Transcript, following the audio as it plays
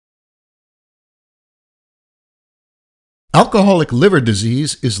Alcoholic liver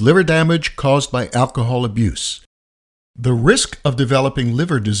disease is liver damage caused by alcohol abuse. The risk of developing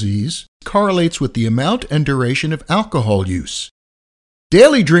liver disease correlates with the amount and duration of alcohol use.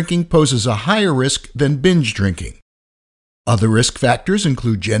 Daily drinking poses a higher risk than binge drinking. Other risk factors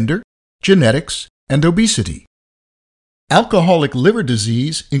include gender, genetics, and obesity. Alcoholic liver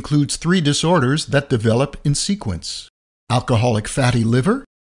disease includes 3 disorders that develop in sequence: alcoholic fatty liver,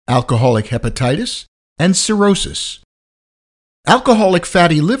 alcoholic hepatitis, and cirrhosis. Alcoholic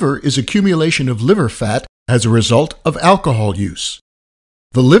fatty liver is accumulation of liver fat as a result of alcohol use.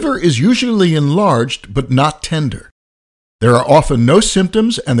 The liver is usually enlarged but not tender. There are often no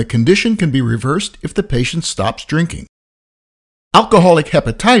symptoms, and the condition can be reversed if the patient stops drinking. Alcoholic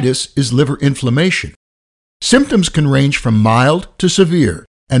hepatitis is liver inflammation. Symptoms can range from mild to severe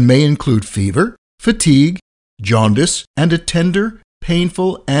and may include fever, fatigue, jaundice, and a tender,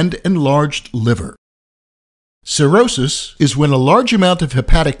 painful, and enlarged liver. Cirrhosis is when a large amount of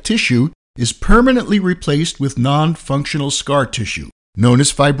hepatic tissue is permanently replaced with non-functional scar tissue, known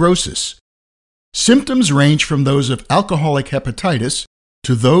as fibrosis. Symptoms range from those of alcoholic hepatitis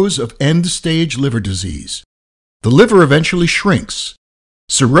to those of end-stage liver disease. The liver eventually shrinks.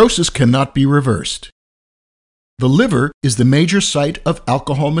 Cirrhosis cannot be reversed. The liver is the major site of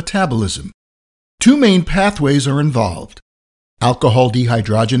alcohol metabolism. 2 main pathways are involved: alcohol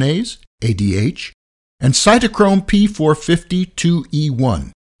dehydrogenase, ADH, and cytochrome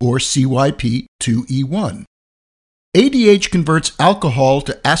P450-2E1, or CYP2E1. ADH converts alcohol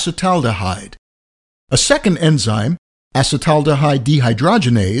to acetaldehyde. A second enzyme, acetaldehyde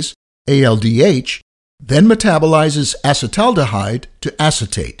dehydrogenase, ALDH, then metabolizes acetaldehyde to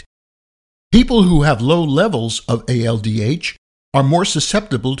acetate. People who have low levels of ALDH are more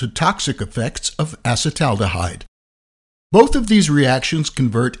susceptible to toxic effects of acetaldehyde. Both of these reactions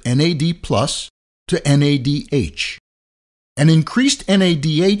convert NAD+ to NADH. An increased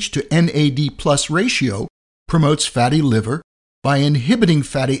NADH to NAD+ ratio promotes fatty liver by inhibiting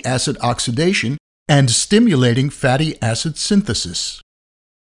fatty acid oxidation and stimulating fatty acid synthesis.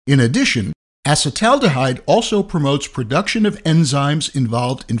 In addition, acetaldehyde also promotes production of enzymes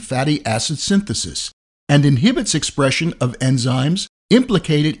involved in fatty acid synthesis and inhibits expression of enzymes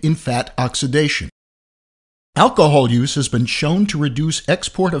implicated in fat oxidation. Alcohol use has been shown to reduce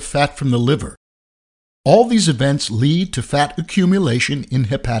export of fat from the liver. All these events lead to fat accumulation in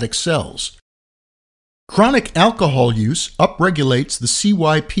hepatic cells. Chronic alcohol use upregulates the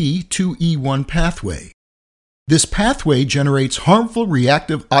CYP2E1 pathway. This pathway generates harmful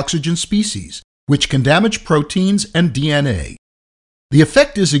reactive oxygen species, which can damage proteins and DNA. The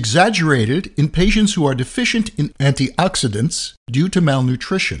effect is exaggerated in patients who are deficient in antioxidants due to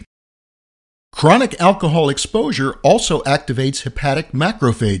malnutrition. Chronic alcohol exposure also activates hepatic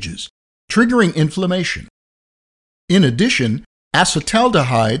macrophages, triggering inflammation. In addition,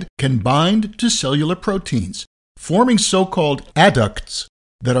 acetaldehyde can bind to cellular proteins, forming so-called adducts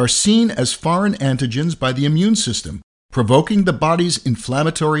that are seen as foreign antigens by the immune system, provoking the body's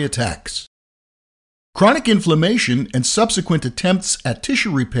inflammatory attacks. Chronic inflammation and subsequent attempts at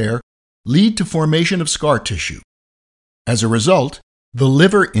tissue repair lead to formation of scar tissue. As a result, the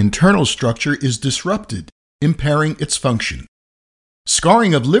liver internal structure is disrupted, impairing its function.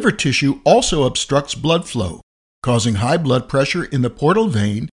 Scarring of liver tissue also obstructs blood flow, causing high blood pressure in the portal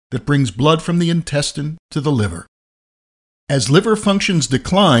vein that brings blood from the intestine to the liver. As liver functions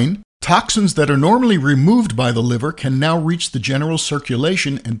decline, toxins that are normally removed by the liver can now reach the general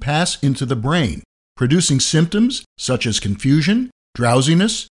circulation and pass into the brain, producing symptoms such as confusion,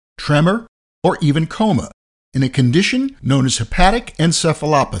 drowsiness, tremor, or even coma, in a condition known as hepatic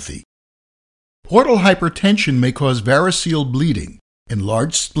encephalopathy. Portal hypertension may cause variceal bleeding,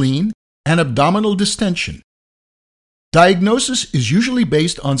 enlarged spleen, and abdominal distension. Diagnosis is usually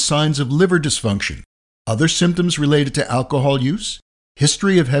based on signs of liver dysfunction, other symptoms related to alcohol use,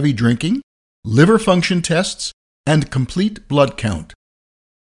 history of heavy drinking, liver function tests, and complete blood count.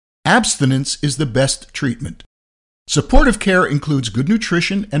 Abstinence is the best treatment. Supportive care includes good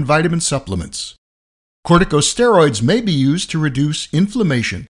nutrition and vitamin supplements. Corticosteroids may be used to reduce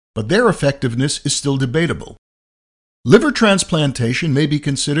inflammation, but their effectiveness is still debatable. Liver transplantation may be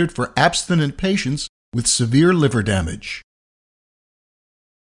considered for abstinent patients with severe liver damage.